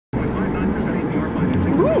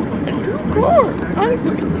Ooh, a new car.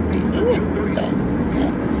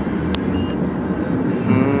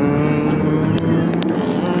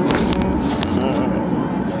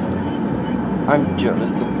 I'm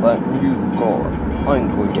jealous of that new car.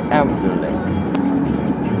 I'm going to emulate.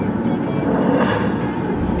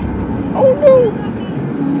 Oh no!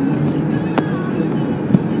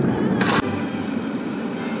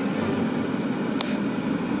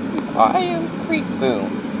 I am Creep Boom.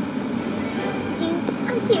 Cute.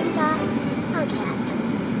 I'm cute, Bob. I'm a cat.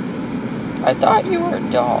 I thought you were a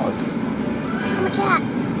dog. I'm a cat.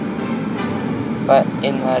 But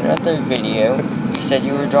in that other video, you said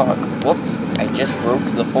you were a dog. Whoops, I just broke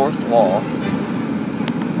the fourth wall.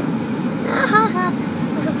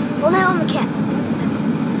 Well, now I'm a cat.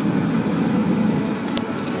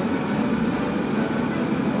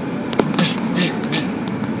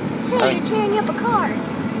 Hey, you're tearing up a car.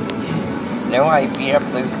 No, I beat up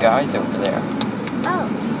those guys over there. Oh.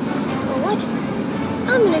 Well, what's...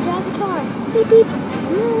 I'm gonna drive the car. Beep, beep.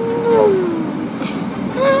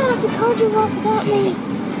 Ah, the car drove off without me.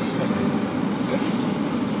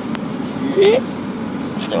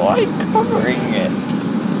 So I'm covering it.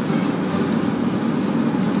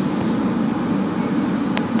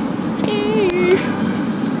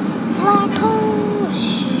 Black hole.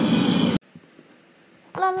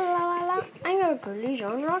 La la la la la. I'm gonna release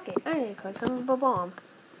on rocket. I'm gonna click some of a bomb.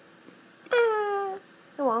 Ah.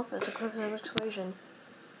 Oh well, that's a quick explosion.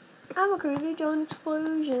 I'm a crazy John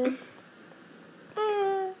explosion.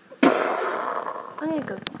 Ah. I'm gonna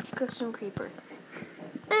go cook some creeper.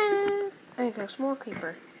 I'm gonna cook some more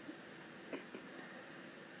creeper.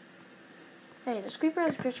 Hey, this creeper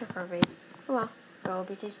has a picture for me. Oh well, that'll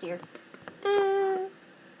be tastier.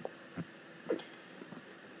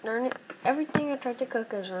 Darn it, everything I tried to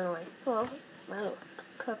cook is run away. Well, I'll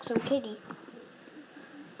cook some kitty.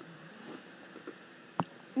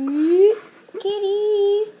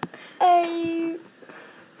 Kitty! Hey!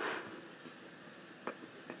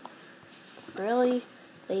 Really?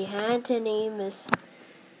 They had to name this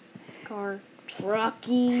car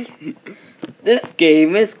Trucky. This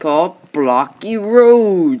game is called Blocky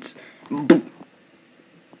Roads.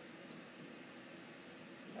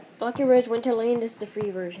 Blocky Roads Winterland is the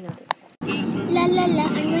free version of it. La la la,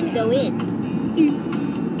 I'm going to go in.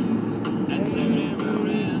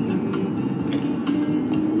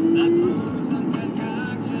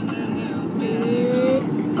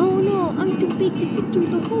 Oh no, I'm too big to fit through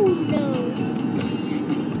the hole now.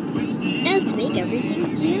 Let's make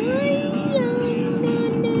everything giant.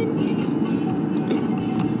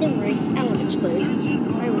 Don't worry, I won't explode.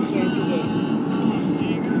 I wouldn't care if you did.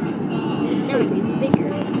 That would be even bigger.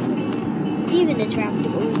 Even the trap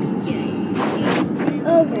door will be giant.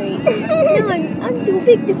 Oh great. No, I'm too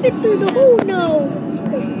big to fit through the hole now.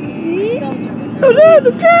 Oh no,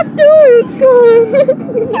 the trap door is gone!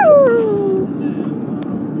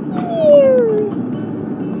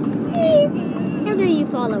 How do you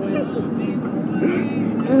follow it?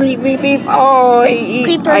 Beep, beep, beep. Oh,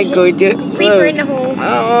 Creeper I'm going to explode. Creeper in the hole.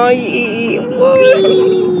 Oh,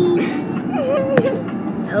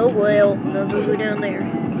 Oh well, I'll go down there.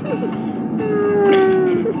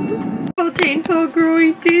 Oh, chainsaw,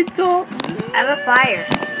 growing chainsaw. I have a fire.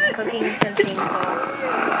 Cooking some chainsaw.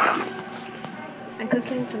 I'm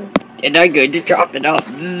cooking some. And I'm going to drop it off.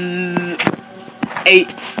 Hey.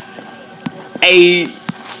 Hey.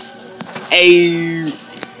 Hey.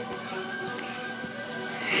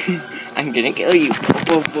 I'm gonna kill you.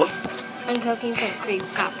 I'm cooking some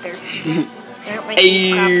creepcopter. Darn, my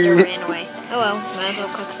creepcopter ran away. Oh well, might as well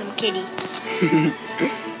cook some kitty.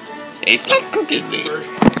 Hey, stop cooking me.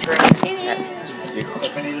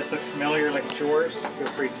 If any of this looks familiar, like chores, feel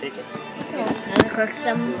free to take it. I'm gonna cook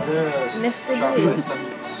some Mr. Blue. Chocolate, some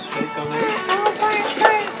steak on there. Oh, fire,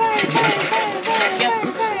 fire, fire, fire, fire, Yes,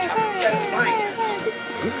 fire, that's fine.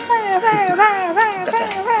 fire, fire, fire, fire,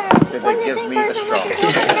 Did they give me the straw?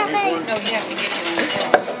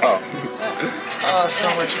 Oh. Oh, so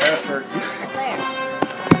much effort.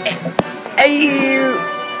 Hey.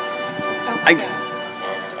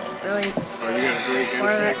 Really? More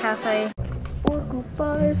at cafe. More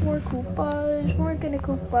Koopas, we're gonna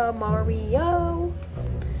Koopa Mario.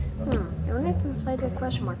 You're next inside the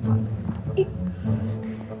question mark box.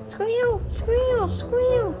 Squeal, squeal,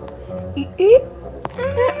 squeal.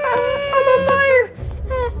 I'm on fire.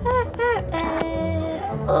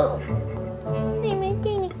 Oh.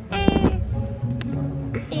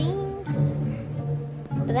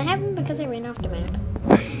 Did that happen because I ran off the map?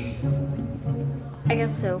 I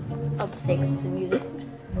guess so. I'll just take some music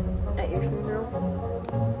at your funeral.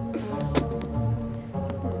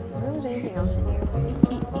 There was anything else in here.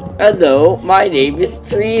 Hello, my name is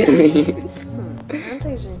Streamy. I don't think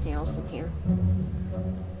there's anything else in here.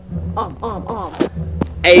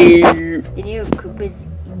 Hey. Did you know Koopas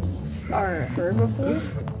are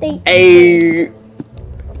herbivores? They Hey.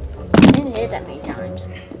 didn't hit that many times.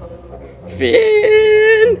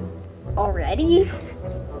 Finn. Already?